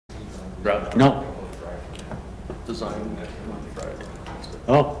No. Design on Friday.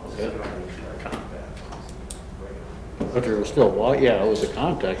 Oh, okay. But there was still water, yeah, it was a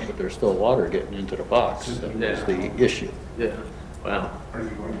contact, but there's still water getting into the box. That was the issue. Yeah, well,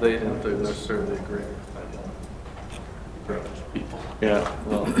 they didn't necessarily agree. People. Yeah,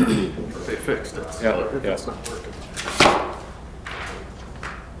 well, They fixed it, so Yeah, if yeah. it's not working.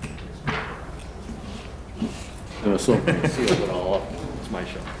 so sealed it all up. It's my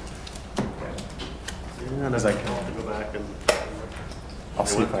show. And as I can go back and. I'll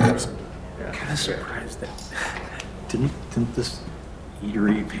see if I have some. Kind of surprised that didn't this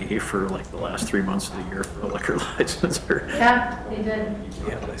eatery pay for like the last 3 months of the year for a liquor license? Or Yeah, they did.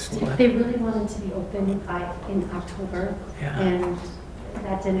 yeah, but I still They really wanted to be open in October, Yeah. and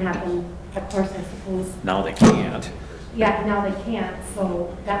that didn't happen. Of course, I suppose, now they can't. yeah, now they can't,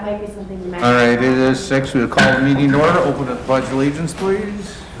 so that might be something you might. All right, it is 6. We'll call the meeting to order. Open the pledge of allegiance,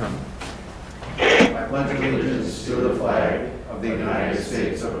 please. I pledge allegiance to the flag of the United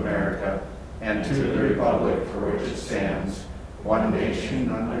States of America and to the republic for which it stands, one nation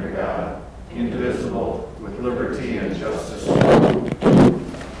under God, indivisible, with liberty and justice for all.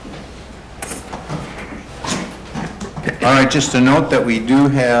 All right, just a note that we do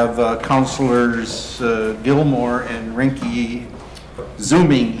have Councilors Gilmore and Rinke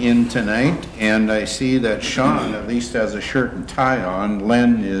Zooming in tonight, and I see that Sean at least has a shirt and tie on.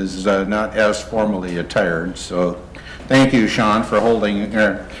 Len is not as formally attired, so thank you, Sean, for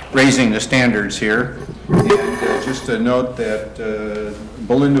raising the standards here. And just a note that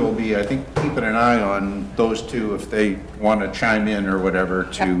Belinda will be, I think, keeping an eye on those two if they want to chime in or whatever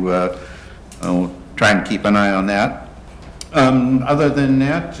to try and keep an eye on that. Other than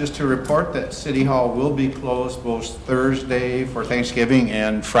that, just to report that City Hall will be closed both Thursday for Thanksgiving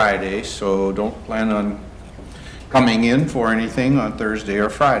and Friday, so don't plan on coming in for anything on Thursday or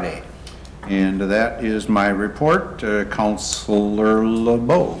Friday. And that is my report. Councilor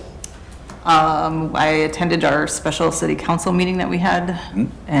LeBeau. I attended our special city council meeting that we had,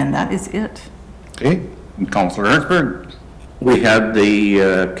 and that is it. Okay, and Councilor Hertzberg. We had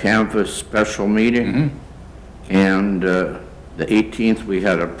the Canvas special meeting, and the 18th we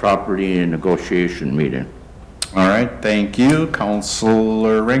had a property negotiation meeting. All right, thank you.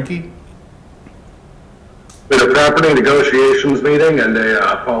 Councilor Rinke. We had a property negotiations meeting and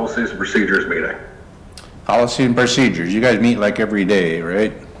a policies and procedures meeting. Policy and procedures. You guys meet like every day,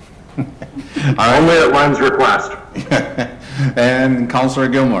 right? Only at Len's request. And Councilor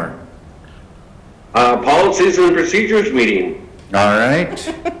Gilmore. Policies and procedures meeting. All right.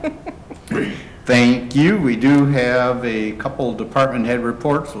 Thank you. We do have a couple department head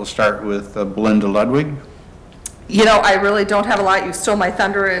reports. We'll start with Belinda Ludwig. You know, I really don't have a lot. You stole my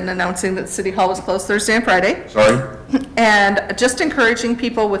thunder in announcing that City Hall was closed Thursday and Friday. Sorry. And just encouraging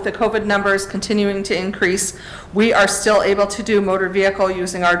people with the COVID numbers continuing to increase, we are still able to do motor vehicle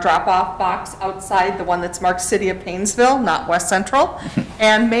using our drop-off box outside, the one that's marked City of Painesville, not West Central.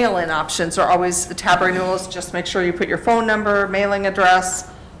 And mail-in options are always tab renewals. Just make sure you put your phone number, mailing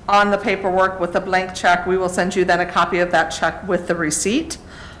address on the paperwork with a blank check. We will send you then a copy of that check with the receipt.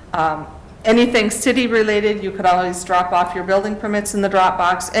 Anything city related, you could always drop off your building permits in the drop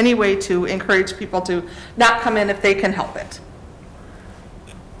box. Any way to encourage people to not come in if they can help it.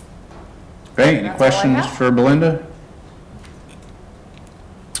 Okay, any questions for Belinda?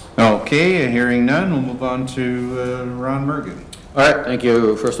 Okay, hearing none, we'll move on to Ron Mergen. All right, thank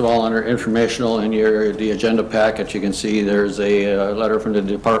you. First of all, under informational in the agenda packet, you can see there's a letter from the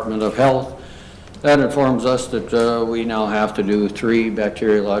Department of Health that informs us that we now have to do 3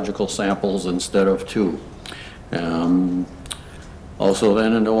 bacteriological samples instead of 2. Also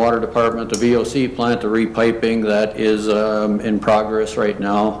then in the water department, the VOC plant, the repiping, that is in progress right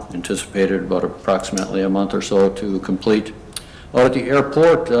now, anticipated about approximately a month or so to complete. Out at the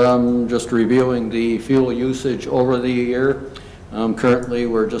airport, just reviewing the fuel usage over the year. Currently,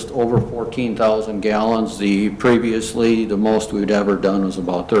 we're just over 14,000 gallons. Previously, the most we'd ever done was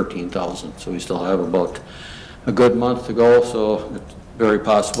about 13,000. So we still have about a good month to go. So it's very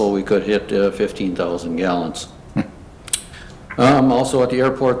possible we could hit 15,000 gallons. Also at the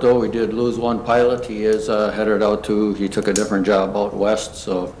airport, though, we did lose one pilot. He is headed out he took a different job out west.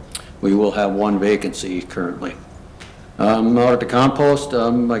 So we will have 1 vacancy currently. Out at the compost,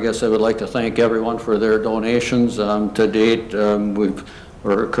 I guess I would like to thank everyone for their donations. To date,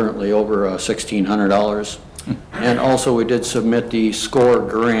 we're currently over $1,600. And also we did submit the SCORE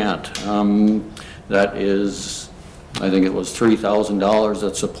grant. That is, I think it was $3,000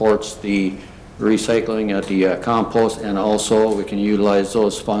 that supports the recycling at the compost, and also we can utilize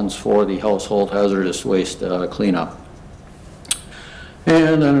those funds for the household hazardous waste cleanup.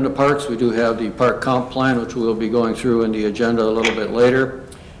 And then in the parks, we do have the park comp plan, which we'll be going through in the agenda a little bit later.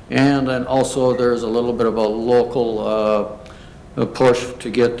 And then also there's a little bit of a local a push to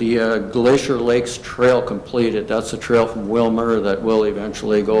get the Glacier Lakes Trail completed. That's a trail from Wilmer that will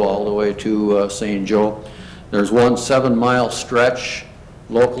eventually go all the way to St. Joe. There's one 7-mile stretch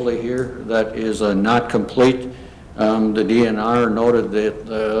locally here that is not complete. The DNR noted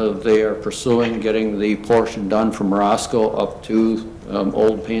that they are pursuing getting the portion done from Roscoe up to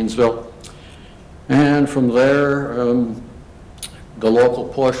Old Paynesville. And from there, the local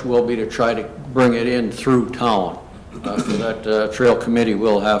push will be to try to bring it in through town. So that trail committee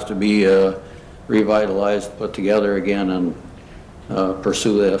will have to be revitalized, put together again, and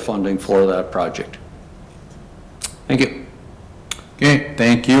pursue the funding for that project. Thank you. Okay,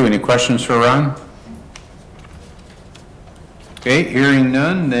 thank you. Any questions for Ron? Okay, hearing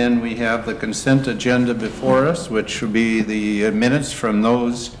none, then we have the consent agenda before us, which will be the minutes from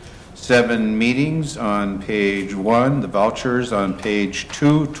those 7 meetings on page 1, the vouchers on page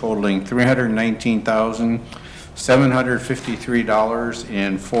 2 totaling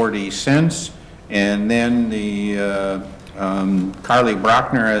 $319,753.40, and then the Carly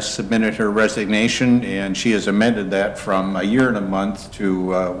Brockner has submitted her resignation, and she has amended that from a year and a month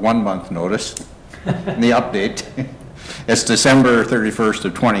to 1 month notice. The update. It's December 31st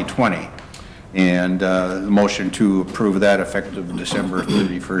of 2020, and the motion to approve that effective December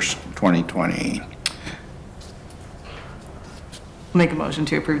 31st, 2020. Make a motion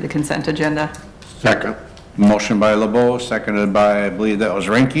to approve the consent agenda. Second. Motion by LeBeau, seconded by, I believe that was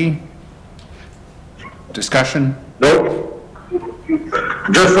Renke. Discussion? Nope.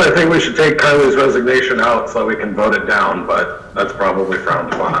 Just, I think we should take Kyle's resignation out so we can vote it down, but that's probably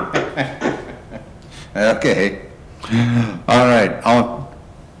frowned upon. Okay. All right.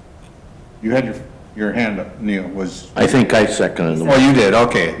 You had your hand up, Neil, was... I think I seconded the Oh, you did,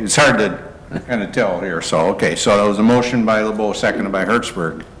 okay. It's hard to kind of tell here, so, okay. So that was a motion by LeBeau, seconded by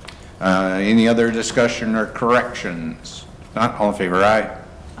Hertzberg. Any other discussion or corrections? Not, all in favor, aye?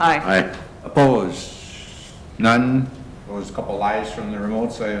 Aye. Aye. Opposed? None? There was a couple lies from the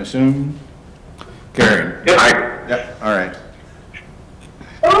remotes, I assume? Carried. Aye. Yep, all right.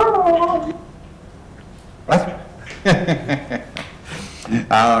 What?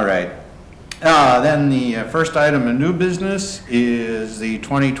 All right. Then the first item of new business is the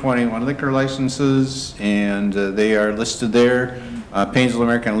 2021 liquor licenses, and they are listed there. Paynesville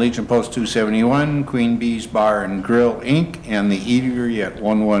American Legion Post 271, Queen Bee's Bar and Grill, Inc., and the Eatery at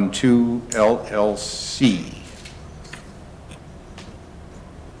 112 LLC.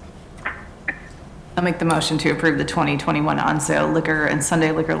 I'll make the motion to approve the 2021 on-sale liquor and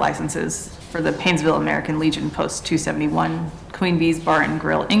Sunday liquor licenses for the Paynesville American Legion Post 271, Queen Bee's Bar and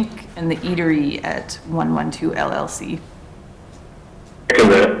Grill, Inc., and the Eatery at 112 LLC. Second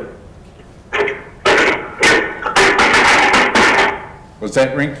that. Was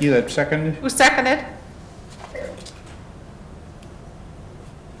that Rinky that seconded? Who seconded?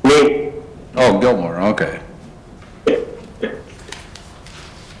 Me. Oh, Gilmore, okay.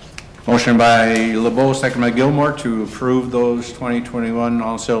 Motion by LeBeau, second by Gilmore, to approve those 2021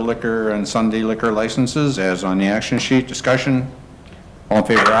 on-sale liquor and Sunday liquor licenses as on the action sheet. Discussion? All in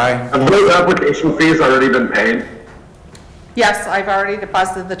favor, aye? Have those application fees already been paid? Yes, I've already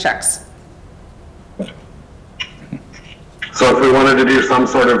deposited the checks. So if we wanted to do some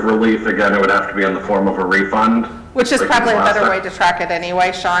sort of relief, again, it would have to be in the form of a refund? Which is Like probably a last better time? way to track it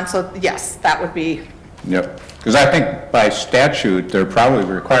anyway, Sean, so yes, that would be, Yep. Because I think by statute, they're probably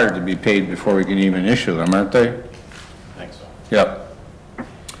required to be paid before we can even issue them, aren't they? I think so. Yep.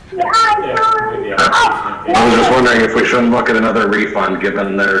 I was just wondering if we shouldn't look at another refund,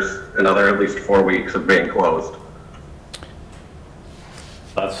 given there's another at least 4 weeks of being closed.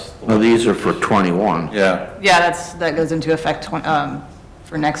 That's, Well, these are for 21. Yeah. Yeah, that goes into effect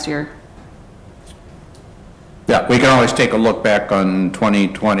for next year. Yeah, we can always take a look back on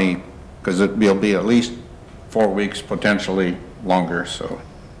 2020, because it'll be at least 4 weeks, potentially longer, so.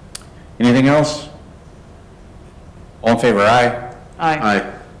 Anything else? All in favor, aye? Aye.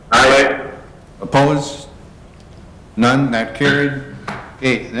 Aye. Aye. Opposed? None, that carried.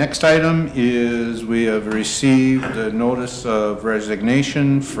 Okay, the next item is we have received a notice of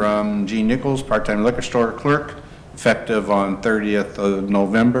resignation from Gene Nichols, part-time liquor store clerk, effective on 30th of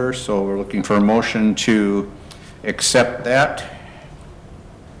November, so we're looking for a motion to accept that.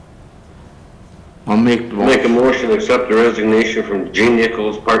 I'll make the Make a motion. motion to accept the resignation from Gene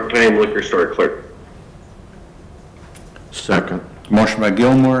Nichols, part-time liquor store clerk. Second. Motion by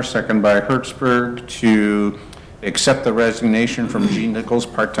Gilmore, second by Hertzberg, to accept the resignation from Gene Nichols,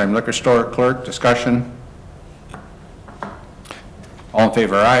 part-time liquor store clerk. Discussion? All in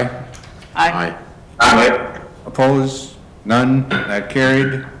favor, aye. Aye. Aye. Opposed? None? That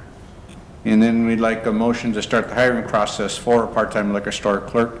carried. And then we'd like a motion to start the hiring process for a part-time liquor store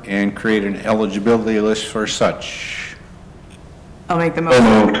clerk and create an eligibility list for such. I'll make the So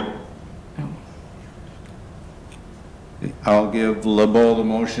motion. moved. I'll give LeBeau the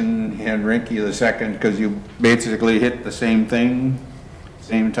motion and Rinky the second, because you basically hit the same thing,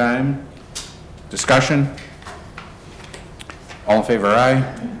 same time. Discussion? All in favor, aye.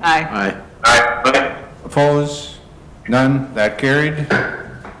 Aye. Aye. Opposed? None? That carried.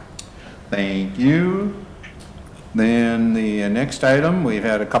 Thank you. Then the next item, we've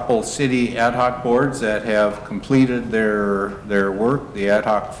had a couple city ad hoc boards that have completed their work, the ad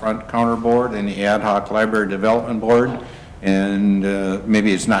hoc front counter board and the ad hoc library development board. And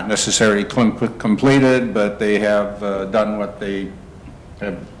maybe it's not necessarily completed, but they have done what they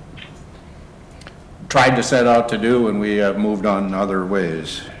have tried to set out to do, and we have moved on other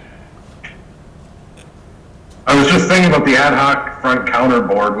ways. I was just thinking about the ad hoc front counter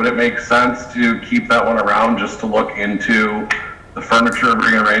board. Would it make sense to keep that one around just to look into the furniture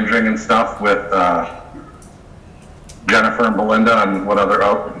rearranging and stuff with Jennifer and Belinda and what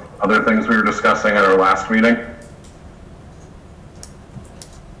other things we were discussing at our last meeting?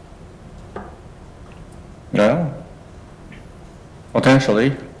 Yeah,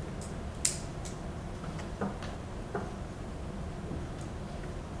 potentially.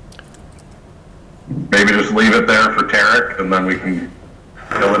 Maybe just leave it there for Tarek and then we can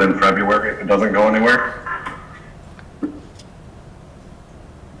fill it in February if it doesn't go anywhere?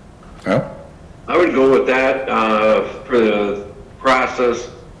 Well, I would go with that for the process.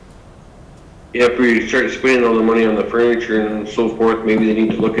 If we start spending all the money on the furniture and so forth, maybe they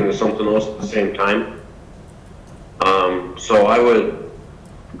need to look into something else at the same time. So I would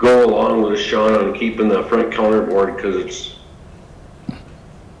go along with Sean on keeping the front counter board because that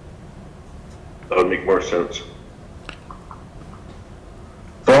would make more sense.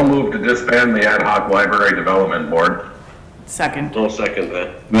 So I'll move to disband the ad hoc library development board. Second. I'll second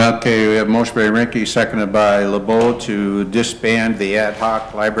that. okay, we have motion by Rinky, seconded by LeBeau to disband the ad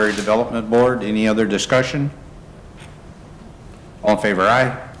hoc library development board. Any other discussion? All in favor,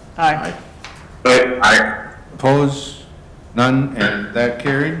 aye. Aye. Aye. Opposed? None, and that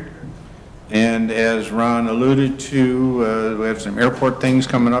carried. And as Ron alluded to, we have some airport things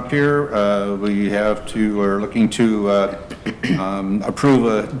coming up here. We're looking to approve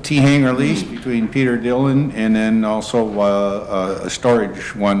a T-hanger lease between Peter Dillon and then also a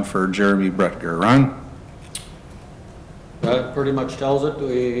storage one for Jeremy Bretger. Ron? That pretty much tells it.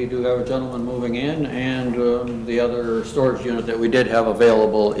 We do have a gentleman moving in, and the other storage unit that we did have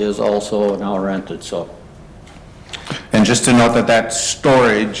available is also now rented, so. And just to note that that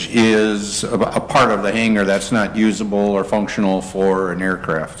storage is a part of the hangar that's not usable or functional for an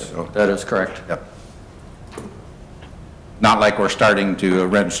aircraft, so. That is correct. Yep. Not like we're starting to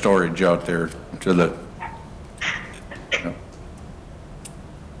rent storage out there to the, yep.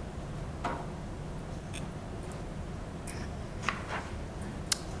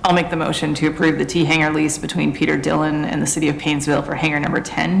 I'll make the motion to approve the T-hanger lease between Peter Dillon and the city of Painesville for hangar number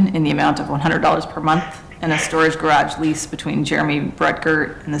 10 in the amount of $100 per month, and a storage garage lease between Jeremy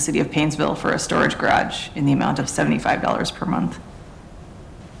Bretger and the city of Painesville for a storage garage in the amount of $75 per month.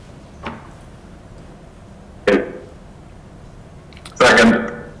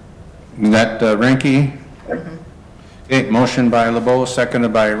 Second. Is that Rinky? Okay, motion by LeBeau,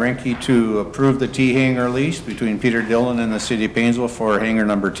 seconded by Rinky to approve the T-hanger lease between Peter Dillon and the city of Painesville for hangar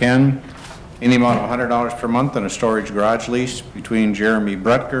number 10 in the amount of $100 per month, and a storage garage lease between Jeremy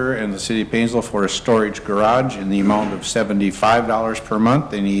Bretger and the city of Painesville for a storage garage in the amount of $75 per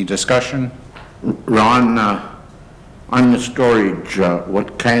month. Any discussion? Ron, on the storage,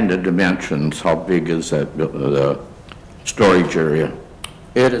 what kind of dimensions, how big is that, the storage area?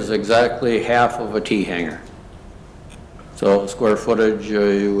 It is exactly half of a T-hanger. So square footage,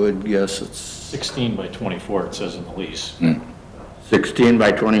 you would guess it's 16 by 24, it says in the lease. 16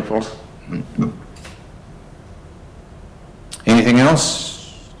 by 24? Anything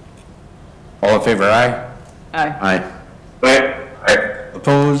else? All in favor, aye? Aye. Aye.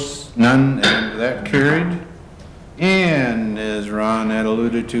 Opposed? None, and that carried. And as Ron had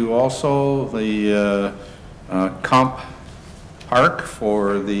alluded to also, the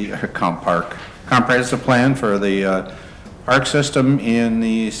comprehensive plan for the park system in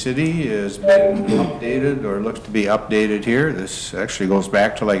the city is being updated, or looks to be updated here. This actually goes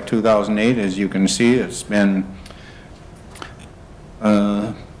back to like 2008. As you can see, it's been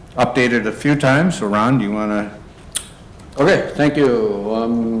updated a few times. So Ron, do you want to Okay, thank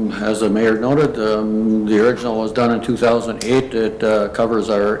you. As the mayor noted, the original was done in 2008. It covers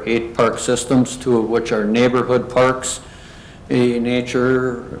our 8 park systems, 2 of which are neighborhood parks, a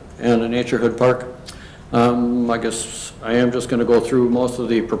nature and a neighborhood park. I guess I am just going to go through most of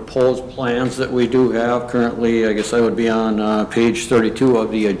the proposed plans that we do have. Currently, I guess I would be on page 32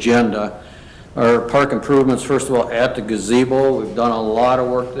 of the agenda. Our park improvements, first of all, at the gazebo, we've done a lot of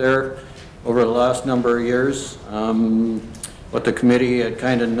work there over the last number of years. What the committee had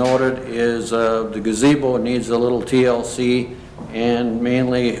kind of noted is the gazebo needs a little TLC, and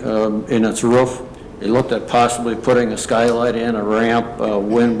mainly in its roof. They looked at possibly putting a skylight in, a ramp, a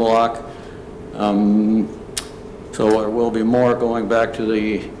wind block. So there will be more going back to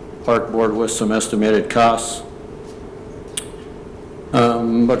the park board with some estimated costs.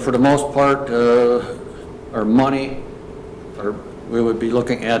 But for the most part, our money, we would be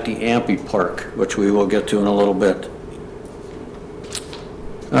looking at the Ampey Park, which we will get to in a little bit.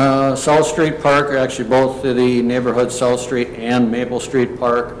 South Street Park, actually both the neighborhood South Street and Maple Street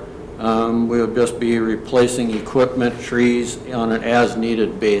Park, we would just be replacing equipment, trees on an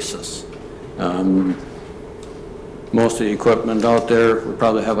as-needed basis. Most of the equipment out there would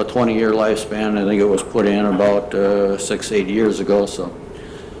probably have a 20-year lifespan. I think it was put in about 6-8 years ago. So,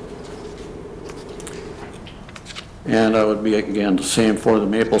 and that would be again the same for the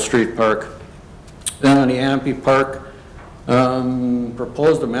Maple Street Park. Then on the Ampey Park,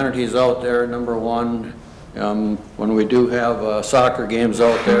 proposed amenities out there. Number one, when we do have soccer games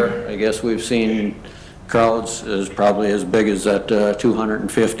out there, I guess we've seen crowds is probably as big as that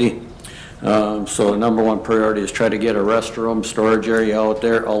 250. So the number one priority is try to get a restroom storage area out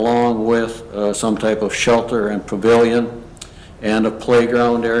there, along with some type of shelter and pavilion and a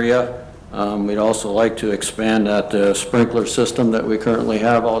playground area. We'd also like to expand that sprinkler system that we currently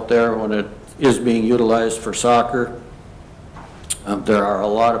have out there when it is being utilized for soccer. There are a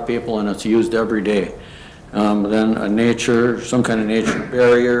lot of people and it's used every day. Then some kind of nature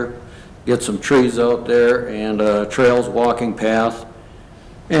barrier, get some trees out there, and trails, walking path,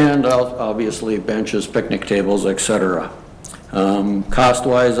 and obviously benches, picnic tables, etc.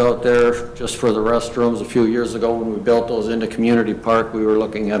 Cost-wise out there, just for the restrooms, a few years ago when we built those into Community Park, we were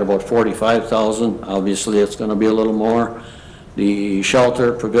looking at about $45,000. Obviously, it's going to be a little more. The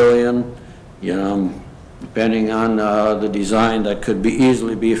shelter, pavilion, depending on the design, that could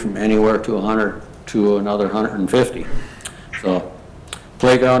easily be from anywhere to 100 to another 150. So,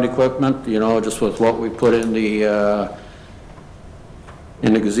 playground equipment, just with what we put in the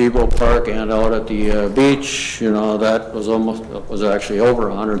gazebo park and out at the beach, that was actually over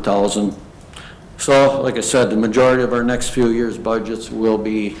 100,000. So, like I said, the majority of our next few years' budgets will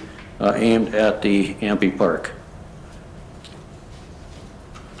be aimed at the Ampey Park.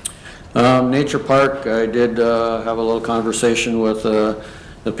 Nature Park, I did have a little conversation with the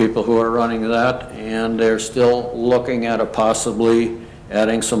people who are running that, and they're still looking at possibly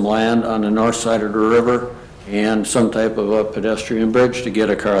adding some land on the north side of the river and some type of a pedestrian bridge to get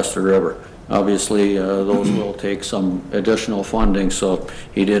across the river. Obviously, those will take some additional funding, so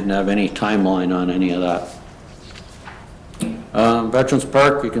he didn't have any timeline on any of that. Veterans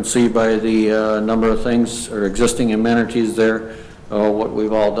Park, you can see by the number of things or existing amenities there, what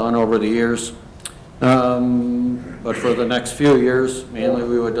we've all done over the years. But for the next few years, mainly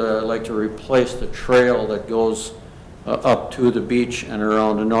we would like to replace the trail that goes up to the beach and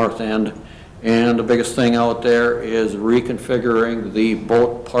around the north end. And the biggest thing out there is reconfiguring the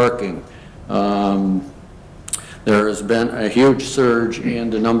boat parking. There has been a huge surge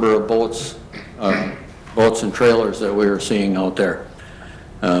in the number of boats and trailers that we are seeing out there.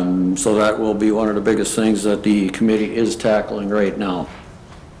 So that will be one of the biggest things that the committee is tackling right now.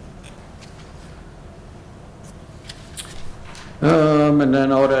 And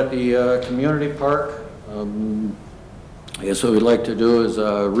then out at the community park, I guess what we'd like to do is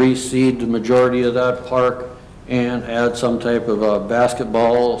reseed the majority of that park and add some type of a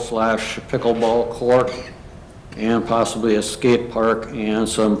basketball / pickleball court, and possibly a skate park, and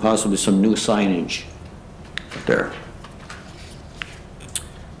possibly some new signage there.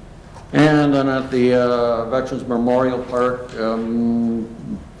 And then at the Veterans Memorial Park,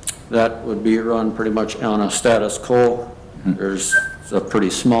 that would be run pretty much on a status quo. It's a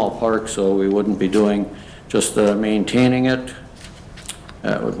pretty small park, so we wouldn't be doing just maintaining it.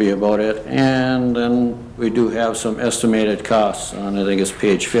 That would be about it. And then we do have some estimated costs on, I think it's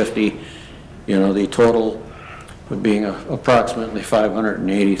page 50. The total would be approximately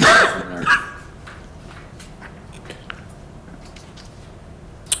 $580,000 there.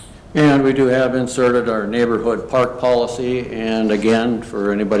 And we do have inserted our neighborhood park policy, and again,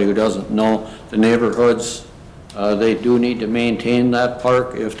 for anybody who doesn't know, the neighborhoods They do need to maintain that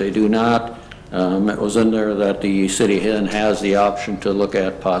park. If they do not, it was in there that the city then has the option to look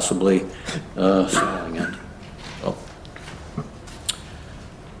at possibly selling it. So,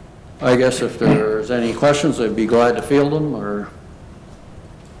 I guess if there's any questions, I'd be glad to field them, or...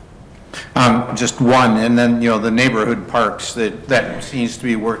 Just one, and then, you know, the neighborhood parks, that seems to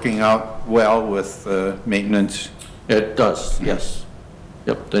be working out well with maintenance. It does, yes.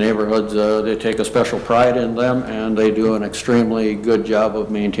 Yep, the neighborhoods, they take a special pride in them, and they do an extremely good job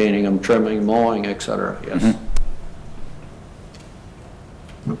of maintaining them, trimming, mowing, et cetera, yes.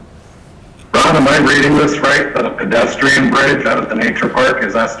 Ron, am I reading this right? That a pedestrian bridge out at the nature park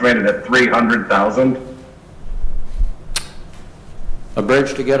is estimated at $300,000? A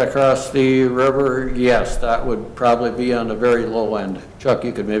bridge to get across the river, yes, that would probably be on the very low end. Chuck,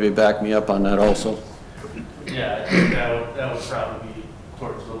 you could maybe back me up on that also. Yeah, I think that would probably be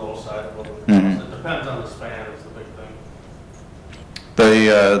towards the low side a little bit. It depends on the span is the big thing.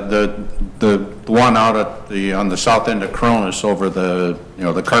 The one out at on the south end of Cronus over the, you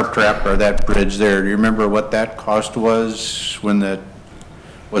know, the carp trap or that bridge there, do you remember what that cost was when that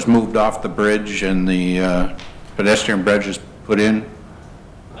was moved off the bridge and the pedestrian bridge is put in?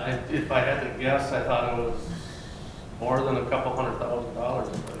 If I had to guess, I thought it was more than a couple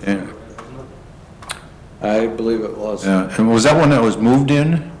 $100,000. Yeah. I believe it was. Yeah, and was that one that was moved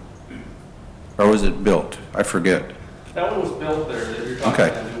in? Or was it built? I forget. That one was built there. You're talking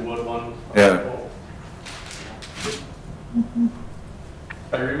Okay. the new wood one. Yeah.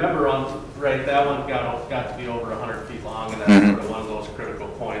 I remember right, that one got to be over 100 feet long, and that's sort of one of those critical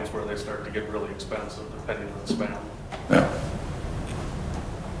points where they start to get really expensive depending on the span. Yeah.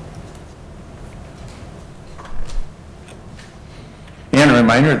 And a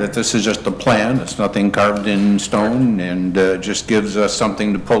reminder that this is just a plan, it's nothing carved in stone, and just gives us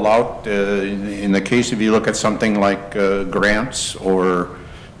something to pull out in the case if you look at something like grants or,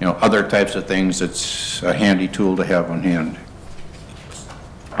 you know, other types of things. It's a handy tool to have on hand.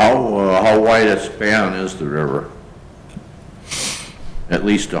 How wide a span is the river? At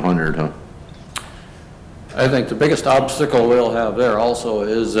least 100, huh? I think the biggest obstacle we'll have there also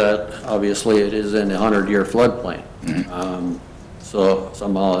is that obviously it is in the 100-year floodplain. So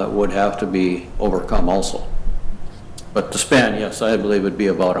somehow that would have to be overcome also. But the span, yes, I believe would be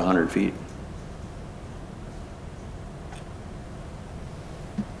about 100 feet.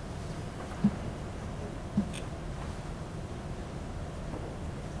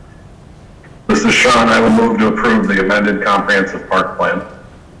 This is Sean. I will move to approve the amended comprehensive park plan.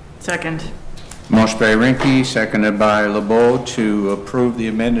 Second. Motion by Rinke, seconded by LeBeau to approve the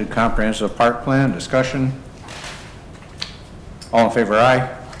amended comprehensive park plan. Discussion? All in favor,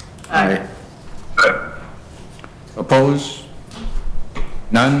 aye? Aye. Opposed?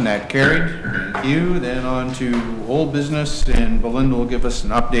 None, that carried. Thank you. Then on to old business, and Belinda will give us an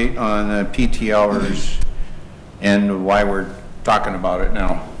update on PT hours and why we're talking about it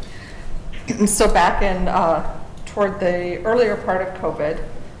now. So back in, toward the earlier part of COVID,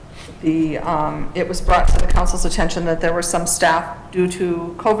 it was brought to the council's attention that there were some staff due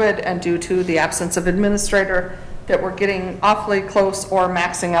to COVID and due to the absence of administrator that were getting awfully close or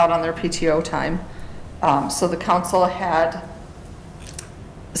maxing out on their PTO time. So the council had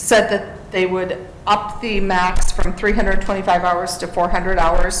said that they would up the max from 325 hours to 400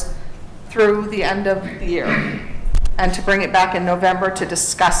 hours through the end of the year, and to bring it back in November to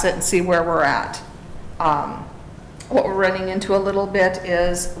discuss it and see where we're at. What we're running into a little bit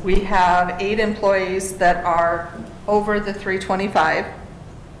is we have 8 employees that are over the 325.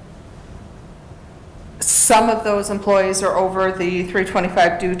 Some of those employees are over the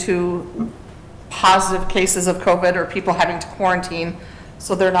 325 due to positive cases of COVID or people having to quarantine,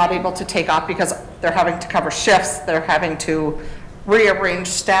 so they're not able to take off because they're having to cover shifts, they're having to rearrange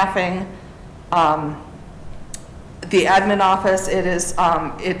staffing. The admin office,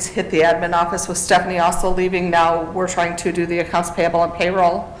 it's hit the admin office with Stephanie also leaving. Now we're trying to do the accounts payable and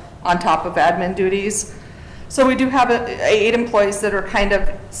payroll on top of admin duties. So we do have 8 employees that are kind of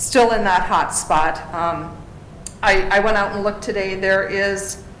still in that hot spot. I went out and looked today. There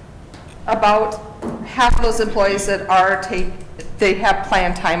is about half of those employees that they have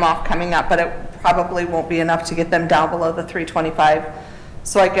planned time off coming up, but it probably won't be enough to get them down below the 325.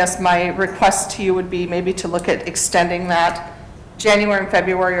 So I guess my request to you would be maybe to look at extending that. January and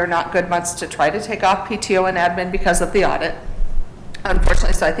February are not good months to try to take off PTO and admin because of the audit,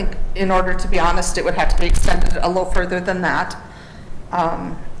 unfortunately. So I think in order to be honest, it would have to be extended a little further than that.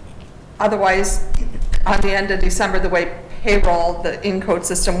 Otherwise, on the end of December, the way payroll, the in-code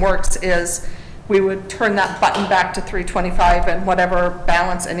system works is we would turn that button back to 325, and whatever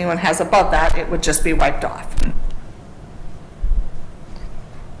balance anyone has above that, it would just be wiped off.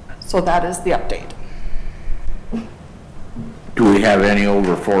 So that is the update. Do we have any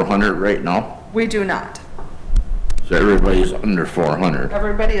over 400 right now? We do not. So everybody's under 400.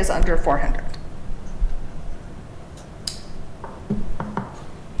 Everybody is under 400.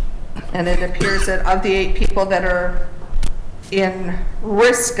 And it appears that of the 8 people that are in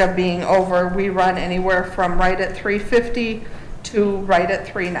risk of being over, we run anywhere from right at 350 to right at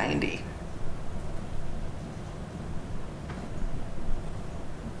 390.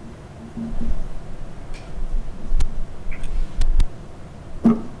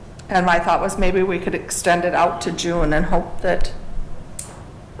 And my thought was maybe we could extend it out to June and hope that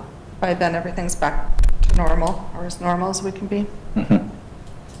by then everything's back to normal, or as normal as we can be.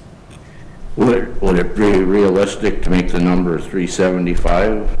 Would it be realistic to make the number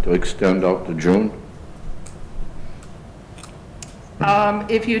 375 to extend out to June?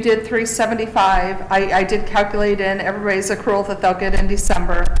 If you did 375, I did calculate in everybody's accrual that they'll get in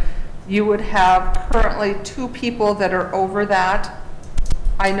December. You would have currently 2 people that are over that.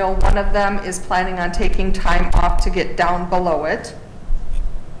 I know one of them is planning on taking time off to get down below it,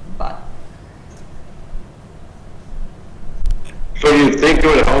 but. So you think it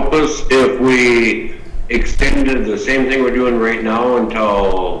would help us if we extended the same thing we're doing right now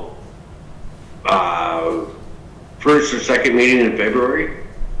until first or second meeting in February?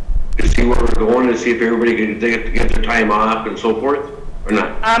 To see where we're going, to see if everybody can get their time off and so forth, or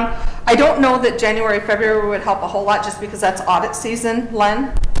not? I don't know that January, February would help a whole lot just because that's audit season,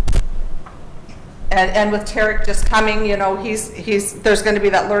 Len. And with Tarek just coming, you know, there's going to be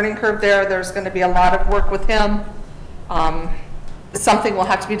that learning curve there. There's going to be a lot of work with him. Something will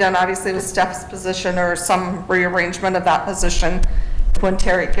have to be done, obviously, with Steph's position or some rearrangement of that position when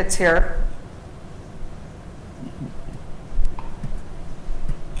Tarek gets here.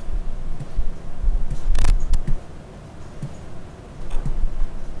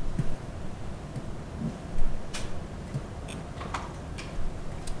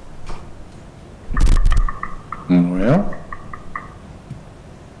 Well,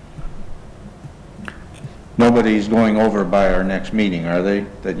 nobody's going over by our next meeting, are they,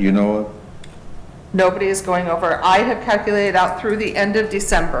 that you know of? Nobody is going over. I have calculated out through the end of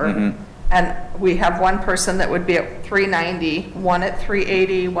December, and we have one person that would be at 390, one at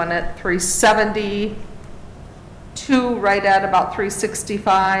 380, one at 370, 2 right at about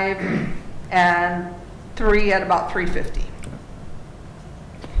 365, and 3 at about 350.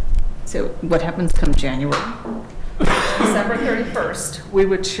 So what happens come January? December 31st, we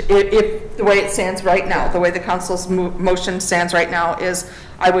would, if the way it stands right now, the way the council's motion stands right now is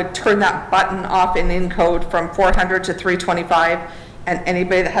I would turn that button off in encode from 400 to 325, and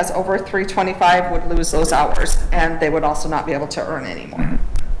anybody that has over 325 would lose those hours, and they would also not be able to earn anymore.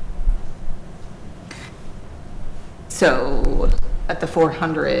 So at the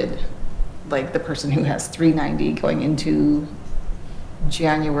 400, like the person who has 390 going into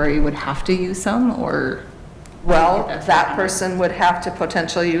January would have to use some, or? Well, that person would have to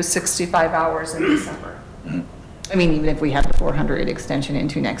potentially use 65 hours in December. I mean, even if we had the 400 extension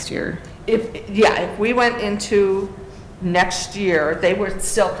into next year. If we went into next year, they would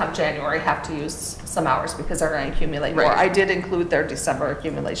still come January have to use some hours because they're going to accumulate more. Right. I did include their December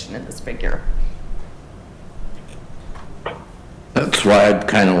accumulation in this figure. That's why I'd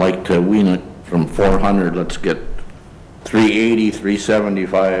kind of like to wean it from 400. Let's get 380,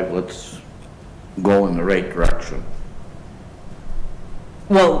 375. Let's go in the right direction.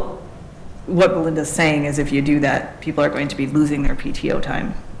 Well, what Belinda's saying is if you do that, people are going to be losing their PTO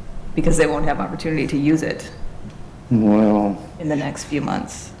time because they won't have opportunity to use it Well, in the next few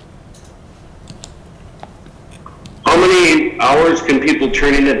months. How many hours can people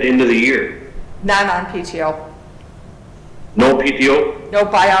turn in at the end of the year? None on PTO. No PTO? No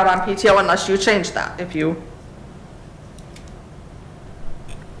buyout on PTO unless you change that. If you,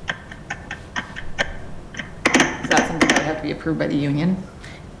 Is that something that would have to be approved by the union?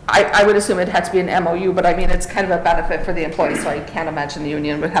 I would assume it had to be an MOU, but I mean, it's kind of a benefit for the employees, so I can't imagine the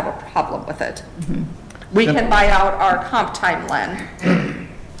union would have a problem with it. We can buy out our comp time, Len,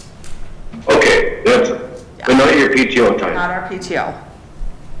 Okay, but not your PTO time. not our PTO.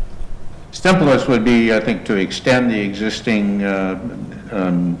 Simplest would be, I think, to extend the existing,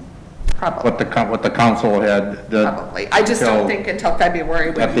 Probably, what the council had. probably. I just don't think until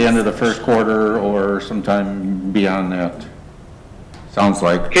February. At the end of the first quarter or sometime beyond that. Sounds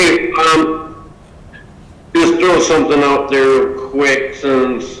like. Okay, just throw something out there quick,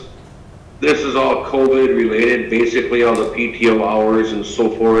 since this is all COVID related, basically all the PTO hours and so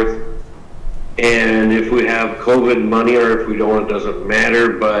forth. And if we have COVID money or if we don't, it doesn't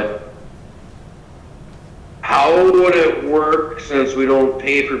matter, but how would it work, since we don't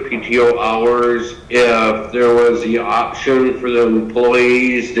pay for PTO hours, if there was the option for the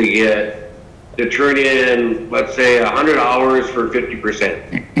employees to turn in, let's say, 100 hours for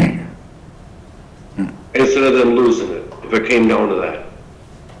 50%? Instead of them losing it, if it came down to that.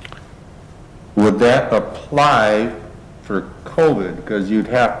 Would that apply for COVID? Because you'd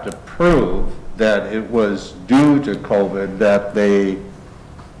have to prove that it was due to COVID that they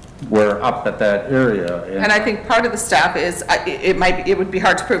were up at that area. And I think part of the staff is, it would be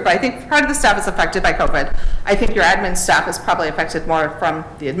hard to prove, but I think part of the staff is affected by COVID. I think your admin staff is probably affected more from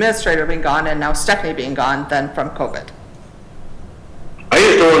the administrator being gone and now Stephanie being gone than from COVID. I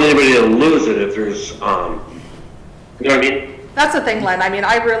just don't want anybody to lose it if there's, you know what I mean? That's the thing, Len. I mean,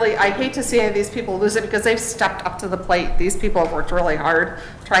 I hate to see any of these people lose it because they've stepped up to the plate. These people have worked really hard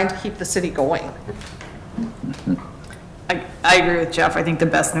trying to keep the city going. I agree with Jeff. I think the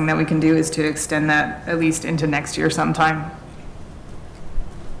best thing that we can do is to extend that at least into next year sometime.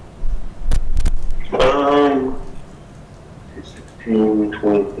 16,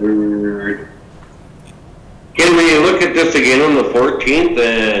 23rd. Can we look at this again on the 14th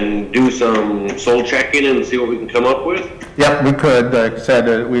and do some soul checking and see what we can come up with? Yep, we could. Like I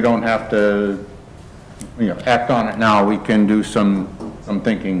said, we don't have to, act on it now. We can do some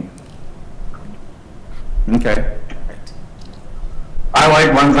thinking. Okay. I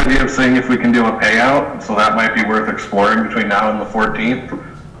like Len's idea of saying if we can do a payout, so that might be worth exploring between now and the 14th,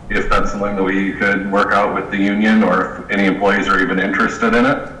 if that's something that we could work out with the union, or if any employees are even interested in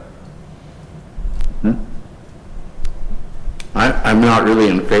it. I'm not really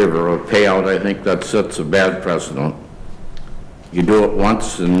in favor of payout. I think that sets a bad precedent. You do it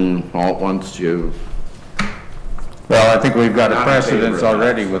once and all at once you... Well, I think we've got a precedence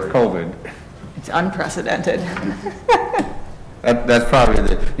already with COVID. It's unprecedented. That's probably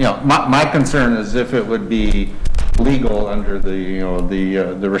the, my concern is if it would be legal under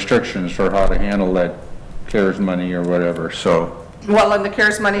the, the restrictions for how to handle that CARES money or whatever, so. Well, and the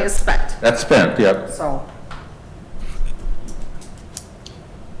CARES money is spent. That's spent, yep. So.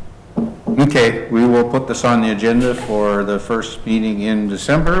 Okay, we will put this on the agenda for the first meeting in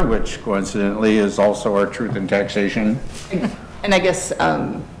December, which coincidentally is also our truth and taxation. And I guess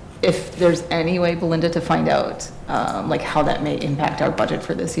if there's any way, Belinda, to find out like how that may impact our budget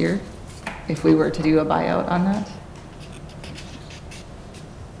for this year, if we were to do a buyout on that.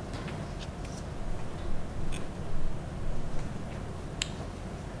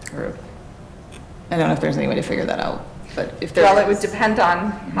 Or, I don't know if there's any way to figure that out, but if there Well, it would is- depend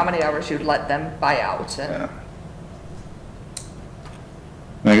on how many hours you'd let them buy out. And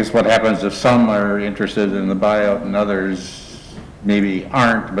I guess what happens if some are interested in the buyout and others maybe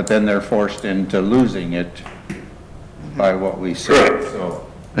aren't, but then they're forced into losing it by what we say, so.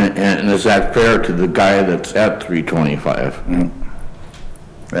 And is that fair to the guy that's at 325?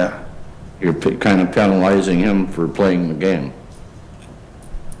 Yeah. You're kind of penalizing him for playing the game.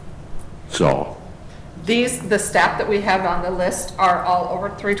 So. the staff that we have on the list are all over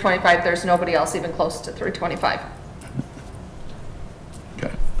 325. There's nobody else even close to 325.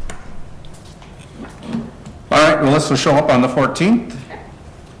 Okay. All right, well, this will show up on the 14th.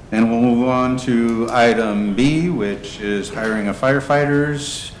 And we'll move on to item B, which is hiring of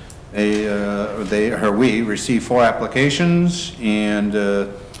firefighters. We received 4 applications and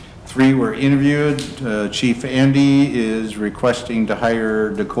 3 were interviewed. Chief Andy is requesting to hire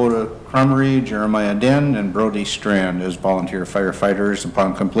Dakota Crummery, Jeremiah Den, and Brody Strand as volunteer firefighters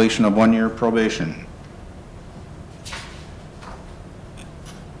upon completion of 1-year probation.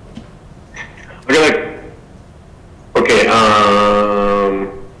 Okay,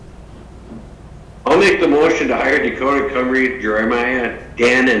 I'll make the motion to hire Dakota Crummery, Jeremiah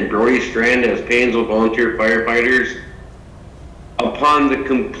Den, and Brody Strand as Painesville volunteer firefighters upon the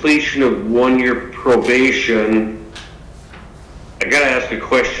completion of 1-year probation. I gotta ask a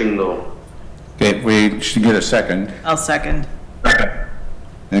question though. Okay, we should get a second. I'll second.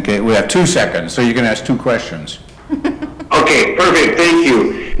 Okay, we have 2 seconds, so you can ask 2 questions. Okay, perfect, thank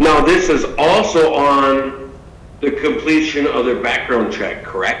you. Now, this is also on the completion of their background check,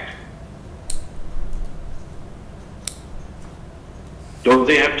 correct? Don't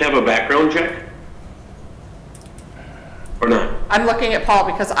they have to have a background check? Or not? I'm looking at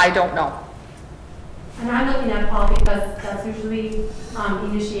Paul because I don't know. And I'm looking at Paul because that's usually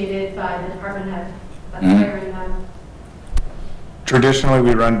initiated by the department head that's hiring them. Traditionally,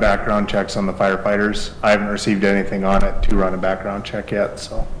 we run background checks on the firefighters. I haven't received anything on it to run a background check yet,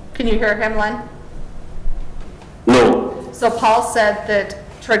 so. Can you hear him, Len? No. So Paul said that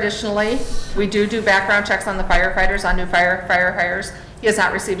traditionally, we do background checks on the firefighters, on new fire hires. He has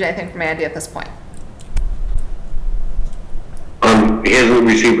not received anything from Andy at this point. He hasn't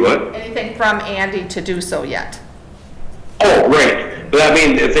received what? Anything from Andy to do so yet. Oh, right. But I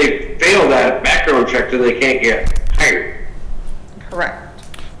mean, if they fail that background check, then they can't get hired. Correct.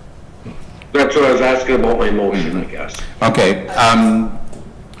 That's what I was asking about my motion, I guess. Okay,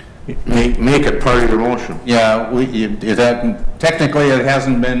 Make it part of your motion. yeah, technically it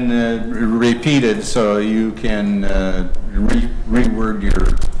hasn't been repeated, so you can reword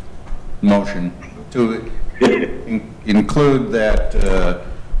your motion to include that,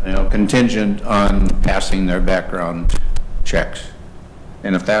 contingent on passing their background checks.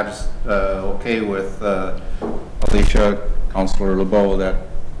 And if that's okay with Alicia, Councilor LeBeau,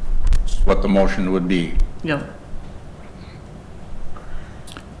 that's what the motion would be. Yep.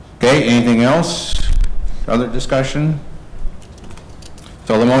 Okay, anything else? Other discussion?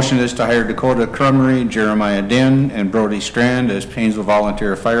 So the motion is to hire Dakota Crumry, Jeremiah Den, and Brody Strand as Painesville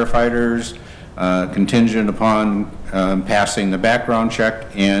volunteer firefighters, contingent upon passing the background check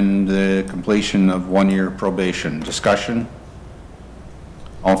and the completion of 1-year probation. Discussion?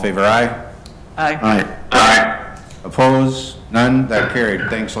 All in favor, aye? Aye. Aye. Aye. Opposed? None? That carried.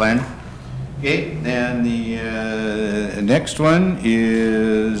 Thanks, Len. Okay, then the next one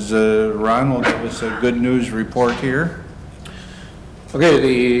is Ron will give us a good news report here.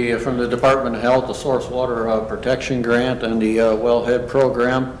 Okay, from the Department of Health, the Source Water Protection Grant and the Wellhead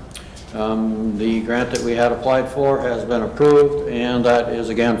Program. The grant that we had applied for has been approved, and that is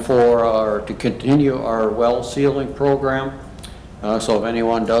again to continue our well sealing program. So if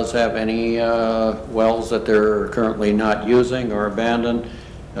anyone does have any wells that they're currently not using or abandoned,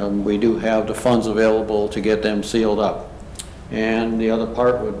 we do have the funds available to get them sealed up. And the other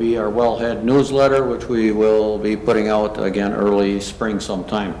part would be our Wellhead newsletter, which we will be putting out again early spring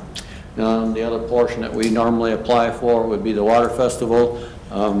sometime. The other portion that we normally apply for would be the Water Festival,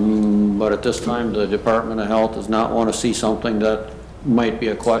 but at this time the Department of Health does not want to see something that might be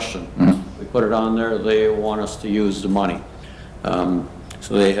a question. We put it on there, they want us to use the money.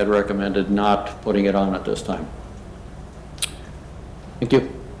 So they had recommended not putting it on at this time. Thank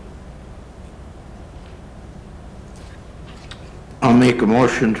you. I'll make a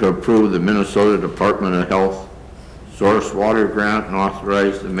motion to approve the Minnesota Department of Health Source Water Grant and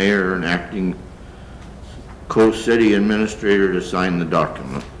authorize the mayor and acting co-city administrator to sign the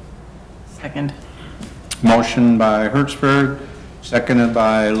document. Second. Motion by Hertzberg, seconded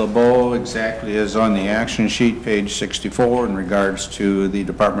by LeBeau, exactly as on the action sheet, page 64, in regards to the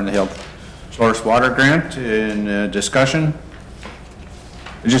Department of Health Source Water Grant. In discussion,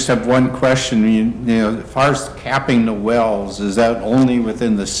 I just have one question. As far as capping the wells, is that only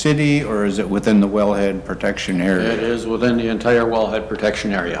within the city or is it within the wellhead protection area? It is within the entire wellhead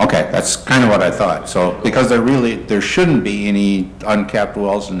protection area. Okay, that's kind of what I thought. So, because there shouldn't be any uncapped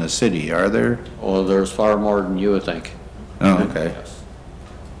wells in the city, are there? Well, there's far more than you would think. Oh, okay. Yes.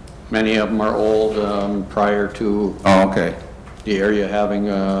 Many of them are old, prior to Oh, okay. the area having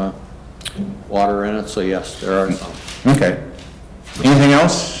water in it, so yes, there are some. Okay. Anything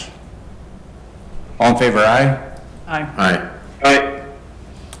else? All in favor, aye? Aye. Aye. Aye.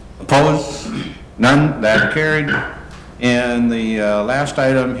 Opposed? None? That carried. And the last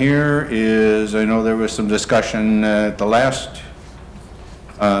item here is, I know there was some discussion at the last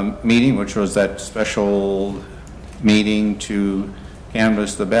meeting, which was that special meeting to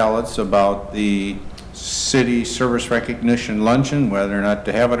canvass the ballots about the city service recognition luncheon, whether or not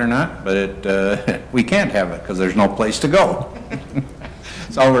to have it or not, but we can't have it because there's no place to go.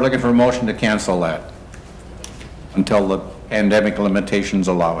 So we're looking for a motion to cancel that until the pandemic limitations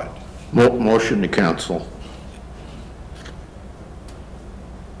allow it. Motion to cancel.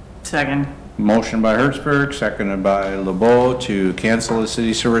 Second. Motion by Hertzberg, seconded by LeBeau to cancel the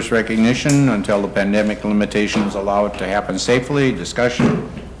city service recognition until the pandemic limitations allow it to happen safely.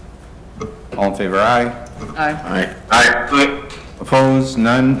 Discussion. All in favor, aye? Aye. Aye. Aye. Opposed?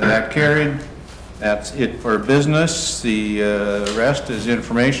 None. That carried. That's it for business. The rest is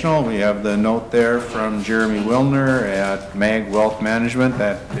informational. We have the note there from Jeremy Wilner at Mag Wealth Management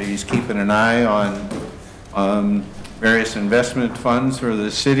that he's keeping an eye on various investment funds for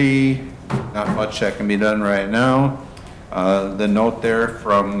the city. Not much that can be done right now. The note there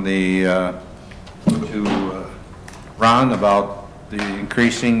from the to Ron about the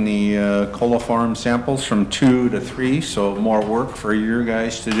increasing the coliform samples from 2 to 3, so more work for your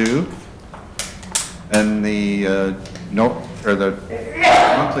guys to do. And the note, or the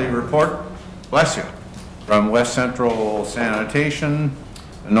monthly report, bless you, from West Central Sanitation,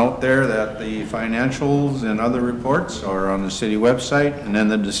 a note there that the financials and other reports are on the city website, and then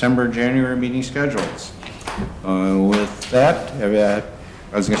the December, January meeting schedules. With that,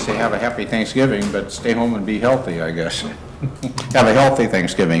 I was gonna say have a happy Thanksgiving, but stay home and be healthy, I guess. Have a healthy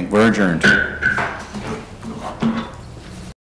Thanksgiving. We're adjourned.